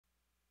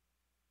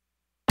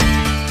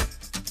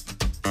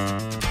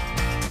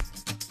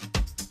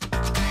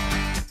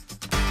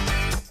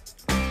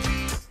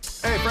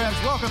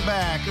fans, welcome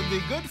back.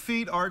 The Good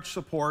Feet arch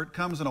support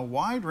comes in a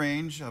wide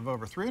range of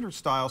over 300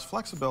 styles,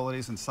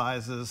 flexibilities, and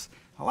sizes.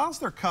 Allows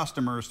their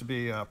customers to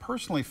be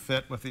personally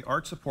fit with the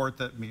arch support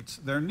that meets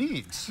their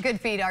needs.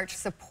 Good Feet arch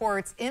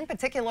supports in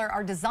particular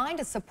are designed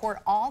to support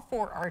all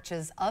four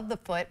arches of the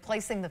foot,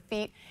 placing the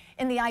feet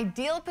in the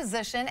ideal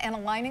position and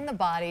aligning the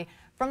body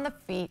from the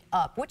feet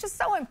up, which is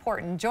so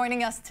important.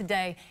 Joining us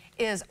today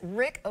is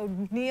Rick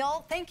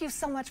O'Neill. Thank you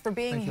so much for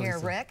being here,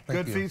 Rick.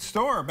 Good Feet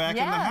store back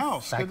in the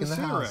house. Back Good in to the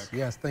see you, house. Rick.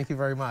 Yes, thank you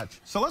very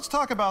much. So let's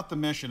talk about the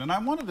mission. And I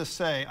wanted to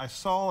say, I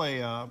saw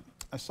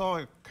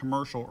a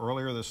commercial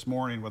earlier this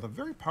morning with a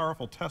very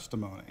powerful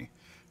testimony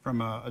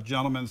from a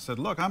gentleman that said,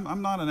 look,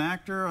 I'm not an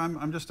actor.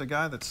 I'm just a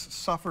guy that's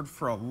suffered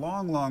for a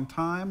long, long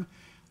time.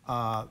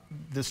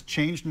 This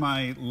changed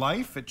my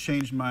life, it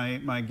changed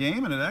my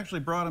game, and it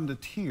actually brought him to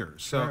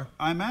tears. So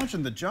I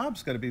imagine the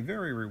job's got to be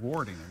very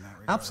rewarding in that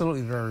regard.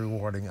 Absolutely very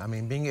rewarding. I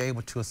mean, being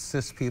able to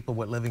assist people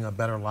with living a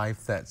better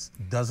life that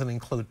doesn't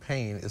include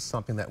pain is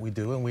something that we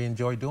do, and we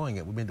enjoy doing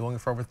it. We've been doing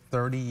it for over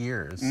 30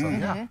 years. So,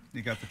 yeah.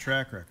 You got the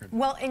track record.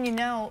 Well, and you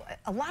know,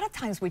 a lot of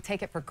times we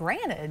take it for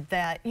granted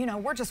that, you know,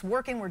 we're just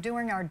working, we're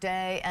doing our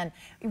day, and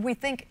we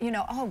think, you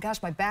know, oh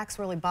gosh, my back's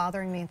really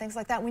bothering me and things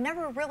like that. We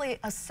never really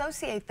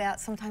associate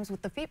that sometimes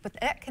with the feet, but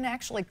that can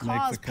actually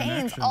cause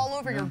pains all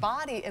over your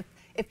body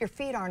if your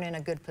feet aren't in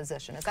a good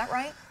position. Is that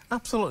right?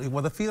 Absolutely.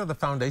 Well, the feet are the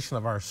foundation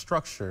of our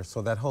structure,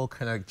 so that whole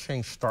kinetic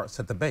change starts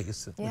at the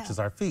base, which is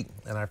our feet.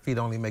 And our feet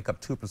only make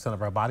up 2%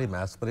 of our body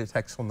mass, but it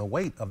takes on the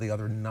weight of the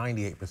other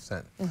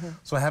 98%.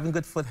 So having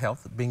good foot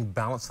health, being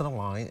balanced and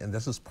aligned, and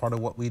this is part of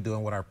what we do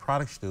and what our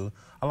products do,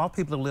 allow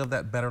people to live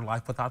that better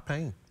life without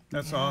pain.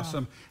 That's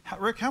awesome.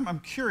 Rick, I'm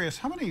curious,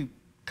 how many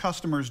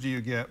customers do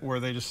you get where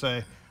they just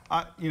say,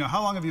 you know,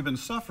 how long have you been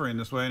suffering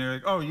this way? And you're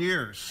like, oh,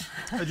 years.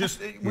 We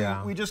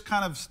just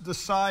kind of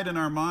decide in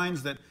our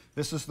minds that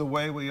this is the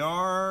way we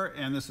are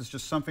and this is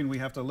just something we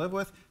have to live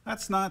with.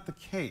 That's not the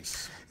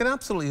case. It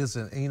absolutely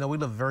isn't. And, you know, we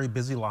live very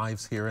busy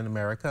lives here in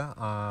America,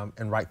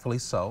 and rightfully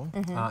so.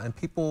 And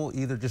people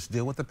either just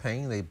deal with the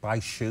pain, they buy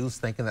shoes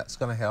thinking that's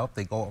going to help,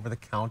 they go over the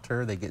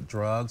counter, they get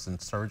drugs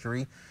and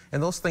surgery,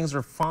 and those things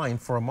are fine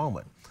for a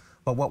moment.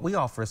 But what we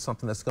offer is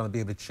something that's going to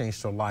be able to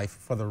change their life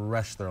for the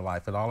rest of their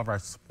life. And all of our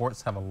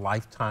supports have a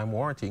lifetime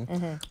warranty,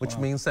 which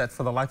means that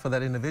for the life of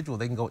that individual,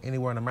 they can go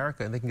anywhere in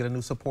America and they can get a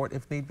new support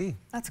if need be.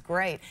 That's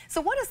great.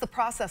 So what is the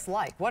process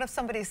like? What if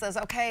somebody says,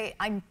 okay,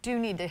 I do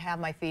need to have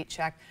my feet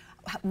checked?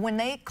 When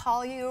they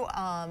call you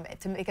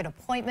to make an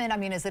appointment, I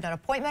mean, is it an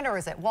appointment or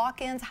is it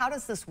walk-ins? How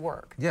does this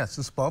work? Yes,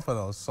 it's both of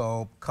those.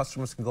 So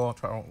customers can go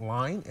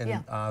online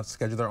and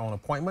schedule their own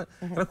appointment.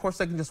 And of course,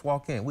 they can just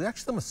walk in. We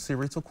ask them a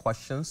series of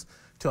questions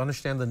to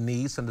understand the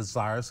needs and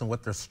desires and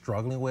what they're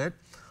struggling with.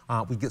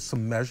 We get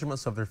some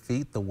measurements of their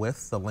feet, the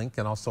width, the length,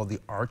 and also the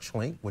arch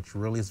length, which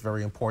really is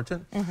very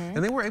important. And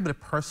then we're able to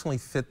personally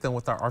fit them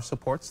with our arch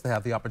supports. They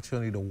have the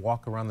opportunity to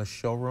walk around the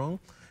showroom.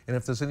 And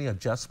if there's any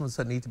adjustments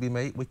that need to be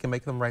made, we can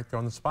make them right there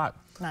on the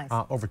spot. Nice.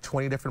 Over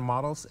 20 different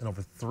models and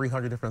over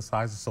 300 different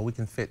sizes, so we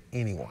can fit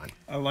anyone.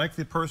 I like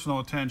the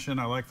personal attention.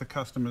 I like the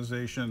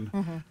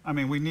customization. I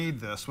mean, we need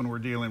this when we're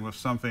dealing with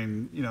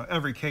something, you know,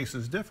 every case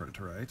is different,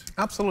 right?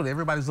 Absolutely.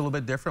 Everybody's a little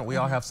bit different. We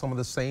all have some of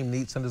the same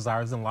needs and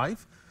desires in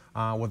life.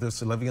 Whether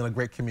it's living in a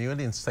great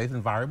community and safe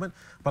environment,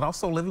 but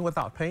also living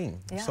without pain.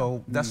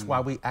 So that's why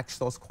we ask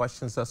those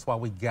questions, that's why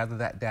we gather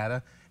that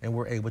data, and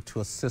we're able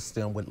to assist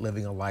them with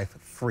living a life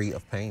free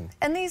of pain.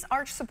 And these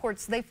arch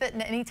supports, they fit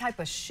in any type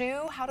of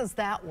shoe? How does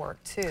that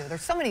work too?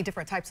 There's so many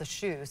different types of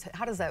shoes.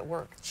 How does that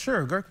work?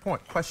 Sure, great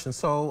question.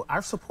 So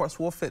our supports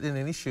will fit in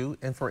any shoe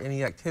and for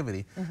any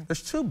activity.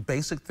 There's two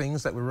basic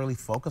things that we really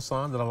focus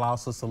on that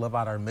allows us to live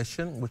out our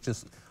mission, which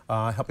is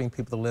helping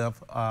people to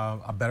live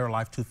a better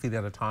life 2 feet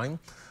at a time.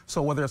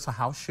 So whether it's a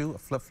house shoe, a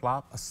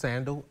flip-flop, a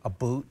sandal, a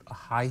boot, a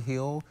high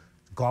heel,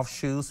 golf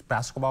shoes,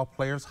 basketball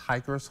players,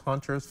 hikers,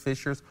 hunters,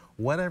 fishers,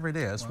 whatever it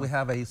is, we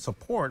have a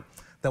support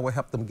that will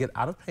help them get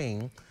out of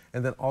pain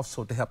and then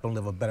also to help them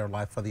live a better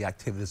life for the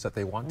activities that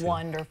they want to.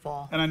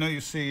 Wonderful. And I know you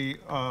see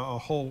a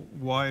whole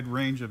wide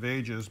range of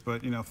ages,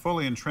 but, you know,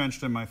 fully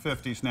entrenched in my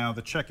 50s now,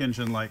 the check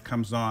engine light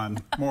comes on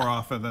more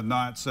often than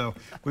not. So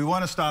we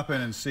want to stop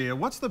in and see it.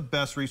 What's the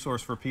best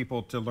resource for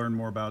people to learn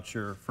more about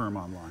your firm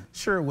online?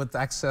 Sure, with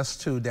access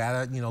to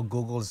data, you know,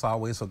 Google is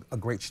always a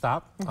great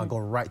stop. Go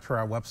right to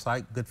our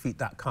website,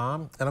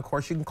 goodfeet.com. And of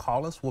course, you can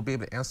call us. We'll be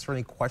able to answer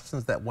any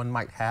questions that one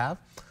might have.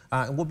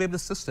 And we'll be able to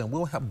assist them.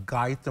 We'll help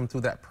guide them through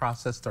that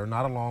process. They're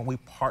not alone. We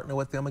partner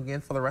with them again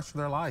for the rest of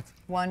their life.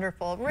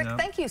 Wonderful. Rick,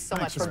 thank you so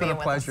much for being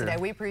with us today.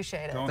 We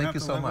appreciate it. Don't have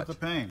to live with the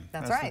pain.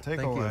 That's right. The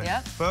takeaway.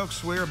 Thank you.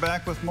 Folks, we are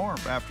back with more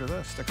after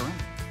this. Stick around.